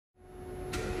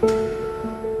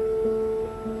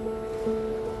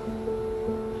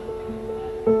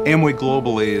Amway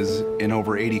globally is in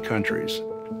over 80 countries.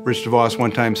 Rich DeVos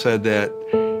one time said that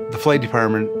the flight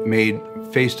department made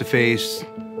face-to-face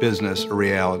business a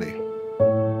reality.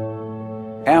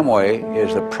 Amway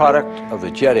is the product of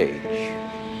the jet age.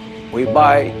 We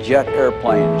buy jet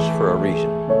airplanes for a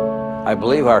reason. I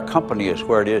believe our company is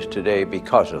where it is today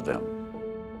because of them.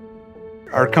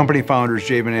 Our company founders,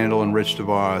 Jay Van Andel and Rich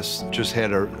DeVos, just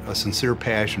had a sincere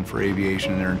passion for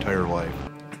aviation in their entire life.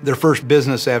 Their first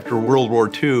business after World War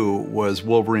II was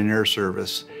Wolverine Air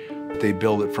Service. They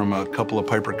built it from a couple of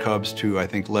Piper Cubs to, I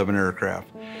think, 11 aircraft.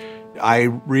 I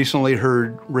recently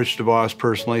heard Rich DeVos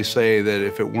personally say that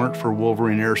if it weren't for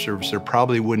Wolverine Air Service, there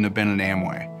probably wouldn't have been an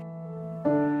Amway.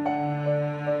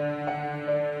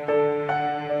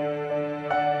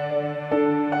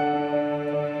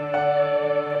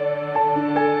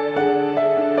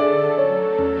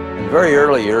 In the very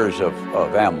early years of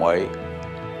Amway,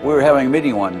 we were having a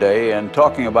meeting one day and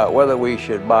talking about whether we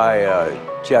should buy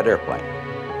a jet airplane.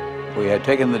 We had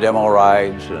taken the demo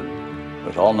rides and it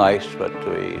was all nice, but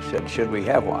we said, should we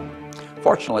have one?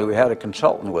 Fortunately, we had a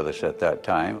consultant with us at that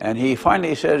time, and he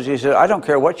finally said, I don't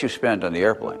care what you spend on the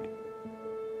airplane.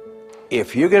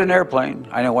 If you get an airplane,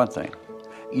 I know one thing.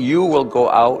 You will go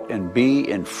out and be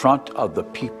in front of the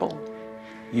people.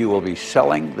 You will be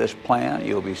selling this plan,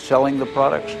 you will be selling the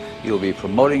products, you will be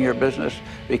promoting your business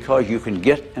because you can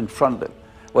get in front of them.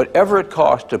 Whatever it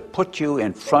costs to put you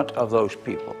in front of those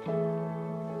people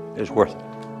is worth it.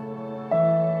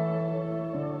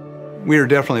 We are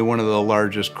definitely one of the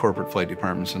largest corporate flight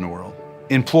departments in the world.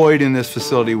 Employed in this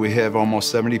facility, we have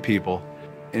almost 70 people,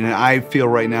 and I feel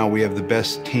right now we have the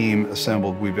best team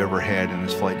assembled we've ever had in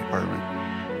this flight department.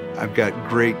 I've got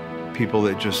great people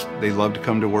that they love to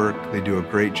come to work, they do a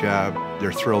great job,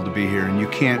 they're thrilled to be here, and you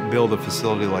can't build a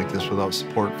facility like this without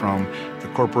support from the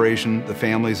corporation, the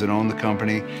families that own the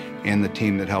company, and the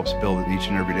team that helps build it each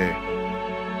and every day.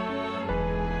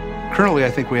 Currently,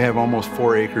 I think we have almost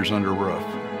 4 acres under roof.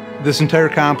 This entire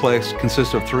complex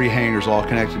consists of 3 hangars all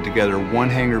connected together. One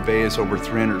hangar bay is over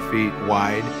 300 feet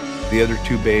wide. The other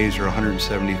 2 bays are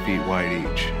 170 feet wide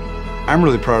each. I'm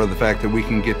really proud of the fact that we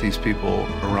can get these people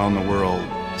around the world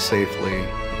safely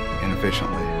and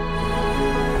efficiently.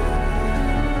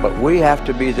 But we have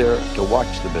to be there to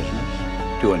watch the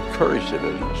business, to encourage the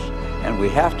business, and we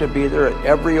have to be there at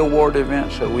every award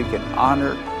event so we can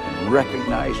honor and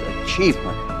recognize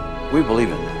achievement. We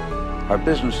believe in that. Our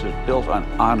business is built on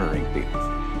honoring people,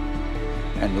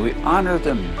 and we honor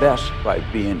them best by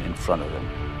being in front of them.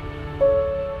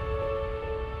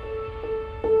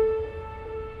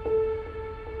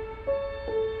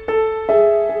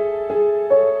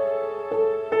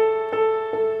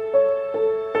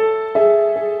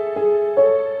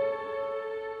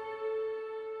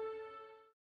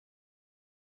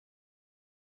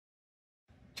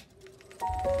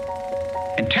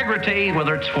 Integrity,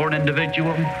 whether it's for an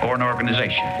individual or an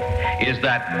organization, is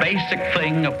that basic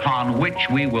thing upon which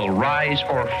we will rise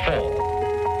or fall.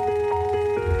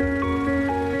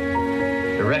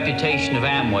 The reputation of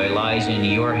Amway lies in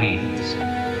your hands.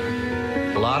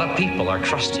 A lot of people are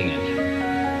trusting in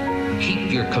you.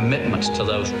 Keep your commitments to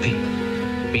those people.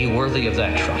 Be worthy of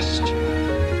that trust.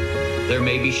 There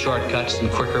may be shortcuts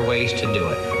and quicker ways to do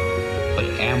it, but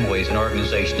Amway is an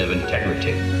organization of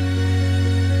integrity.